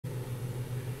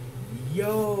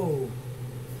Yo,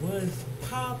 what's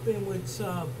poppin' with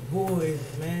y'all boys,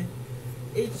 man?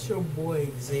 It's your boy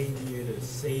Xavier the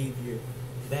Savior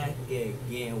back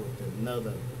again with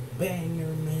another banger,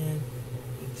 man.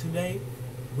 And today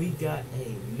we got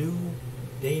a new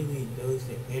daily dose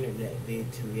of internet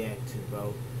vid to react to,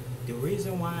 bro. The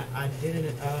reason why I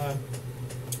didn't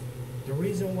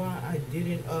react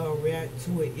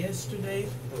to it yesterday.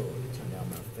 Oh, let me turn down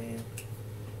my fan.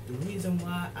 The reason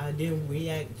why I didn't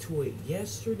react to it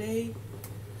yesterday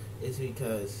is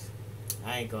because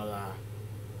I ain't gonna lie,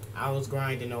 I was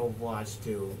grinding Overwatch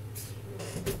too.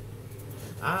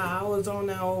 I was on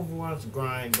that Overwatch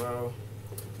grind, bro.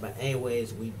 But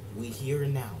anyways, we here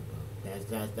now, bro.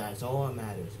 That's all that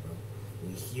matters, bro.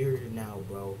 We here now,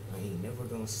 bro. I ain't never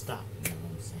gonna stop. You know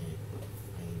what I'm saying?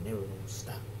 I ain't never gonna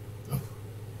stop.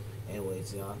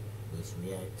 Anyways, y'all, let's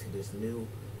react to this new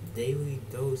daily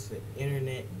dose of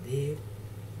internet vid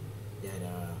that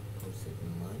posted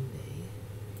Monday.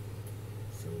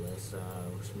 So let's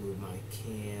move my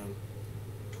cam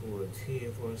towards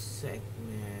here for a sec,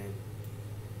 man.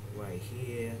 Right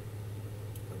here.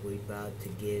 We about to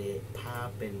get it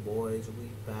poppin', boys. We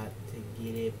about to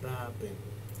get it poppin'.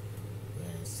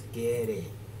 Let's get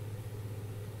it.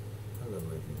 Hello,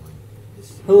 everyone.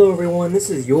 Hello everyone, this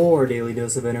is your daily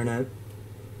dose of internet.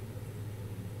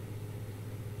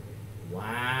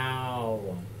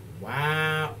 Wow.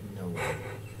 Wow. No way.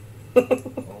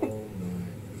 Oh my.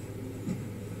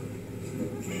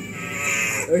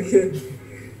 Okay.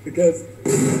 Because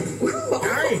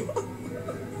Hey.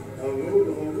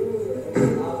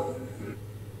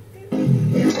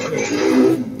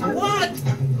 What?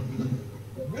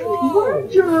 Whoa.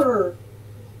 Roger!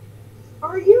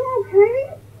 Are you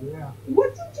okay? yeah.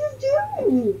 What did you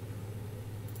do?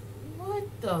 What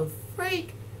the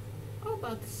freak? I'm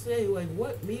about to say, like,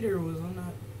 what meter was on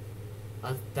that?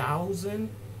 1,000?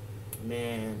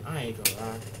 Man, I ain't gonna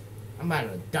lie. I'm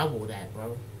about to double that,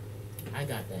 bro. I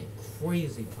got that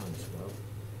crazy punch, bro.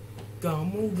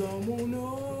 Gamu,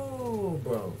 no,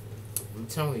 bro. I'm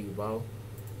telling you, bro.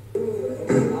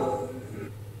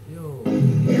 Yo.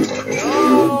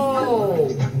 Yo!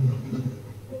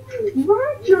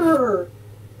 Roger!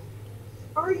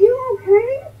 Are you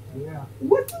okay? Yeah.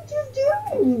 What did you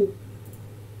do?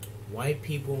 White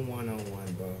people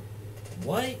 101, bro.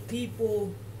 White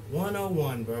people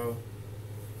 101, bro.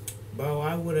 Bro,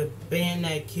 I would have banned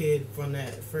that kid from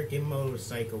that freaking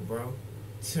motorcycle, bro.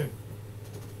 Is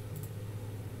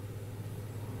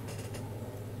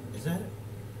that it?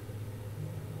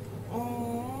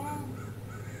 Aww.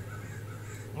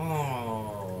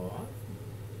 Aww.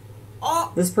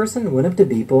 Oh! This person went up to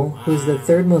Beeple, who's the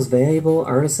third most valuable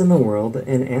artist in the world,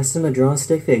 and asked him to draw a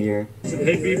stick figure.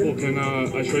 Hey Beeple, can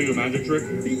I show you a magic trick?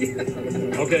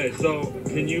 Okay, so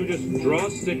can you just draw a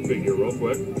stick figure real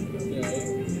quick?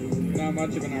 Yeah, not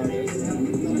much of an artist.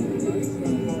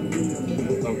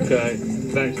 Okay,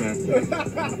 thanks man.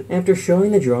 After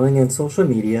showing the drawing on social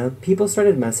media, people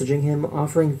started messaging him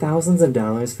offering thousands of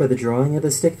dollars for the drawing of the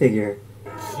stick figure.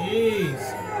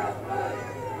 Jeez.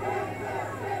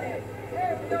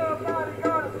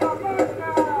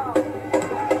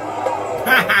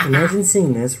 Imagine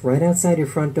seeing this right outside your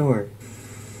front door.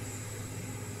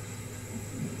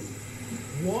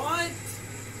 What?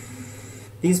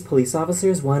 These police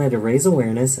officers wanted to raise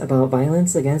awareness about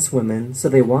violence against women, so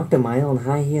they walked a mile in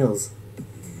high heels.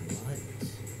 What?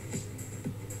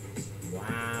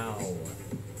 Wow.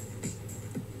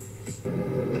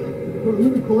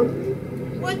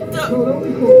 What the?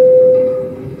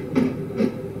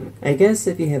 I guess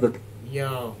if you have a...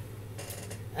 Yo.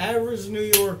 Average New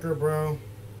Yorker, bro.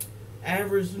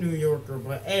 Average New Yorker,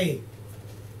 but hey.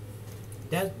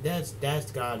 That's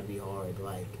gotta be hard.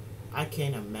 Like, I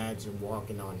can't imagine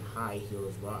walking on high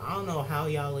heels, bro. I don't know how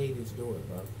y'all ladies do it,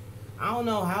 bro. I don't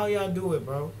know how y'all do it,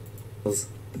 bro. Crazy.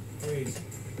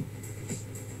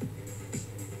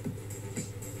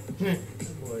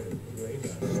 Boy, they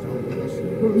got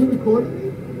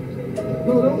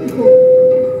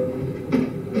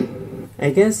I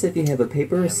guess if you have a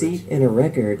paper receipt and a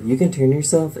record, you can turn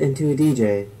yourself into a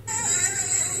DJ.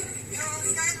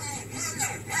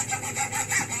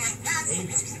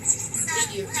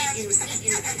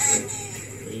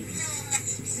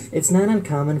 It's not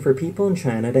uncommon for people in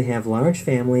China to have large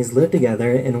families live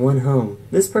together in one home.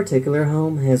 This particular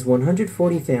home has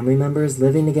 140 family members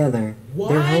living together. What?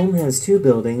 Their home has 2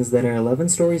 buildings that are 11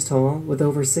 stories tall with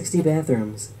over 60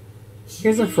 bathrooms.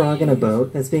 Here's a frog in a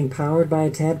boat that's being powered by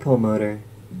a tadpole motor.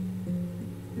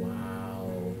 Wow.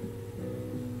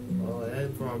 Oh,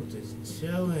 that frog just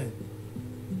chilling.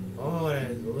 Oh,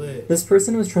 that's lit. This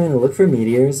person was trying to look for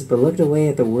meteors, but looked away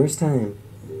at the worst time.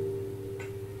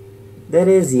 that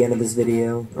is the end of this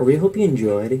video. I really hope you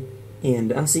enjoyed,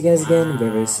 and I'll see you guys again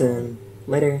very, very soon.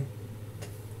 Later.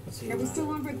 Are we still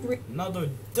on for 3? Another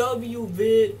W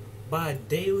vid by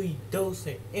Daily Dose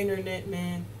of Internet,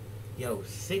 man. Yo,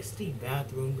 60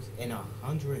 bathrooms and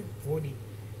 140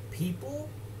 people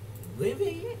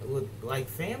living with like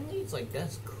families. Like,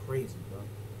 that's crazy, bro.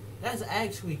 That's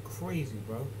actually crazy,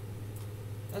 bro.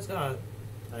 That's gotta,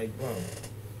 like, bro.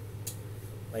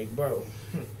 Like, bro.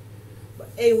 But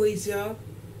anyways, y'all,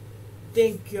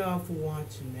 thank y'all for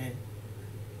watching, man.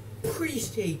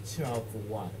 Appreciate y'all for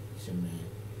watching, man.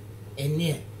 And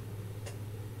yeah,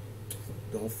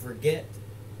 don't forget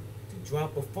to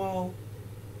drop a follow.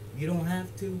 You don't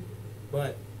have to,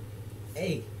 but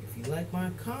hey, if you like my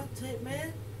content,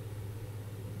 man,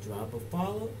 drop a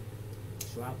follow,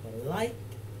 drop a like,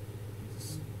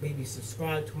 maybe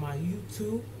subscribe to my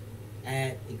YouTube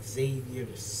at Xavier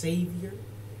the Savior,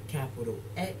 capital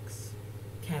X,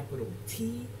 capital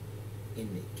T, and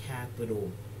the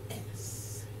capital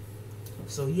S.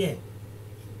 So yeah,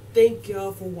 thank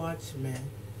y'all for watching, man.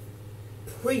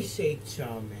 Appreciate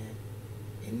y'all, man.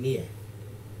 And yeah,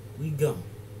 we gone.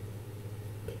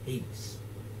 Peace.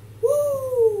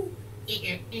 Woo!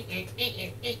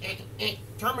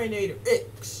 Terminator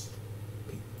X.